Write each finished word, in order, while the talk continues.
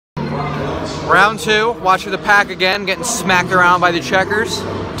Round 2, watching the Pack again, getting smacked around by the Checkers.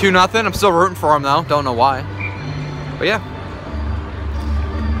 2-0. I'm still rooting for them though. Don't know why. But yeah.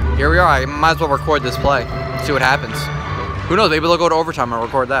 Here we are. I might as well record this play. See what happens. Who knows? Maybe they'll go to overtime and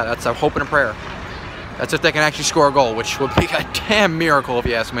record that. That's a hope and a prayer. That's if they can actually score a goal, which would be a damn miracle if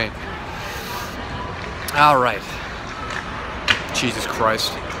you ask me. All right. Jesus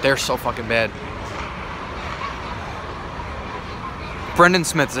Christ. They're so fucking bad. Brendan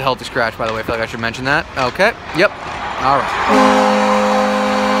Smith is a healthy scratch, by the way. I feel like I should mention that. Okay. Yep. All right.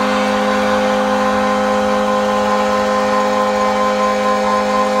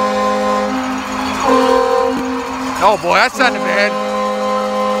 Oh boy, that's not bad.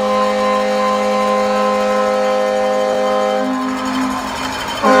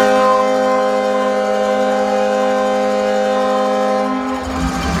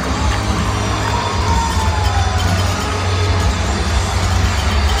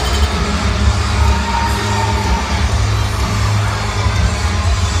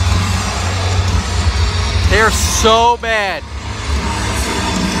 They're so bad.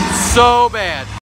 So bad.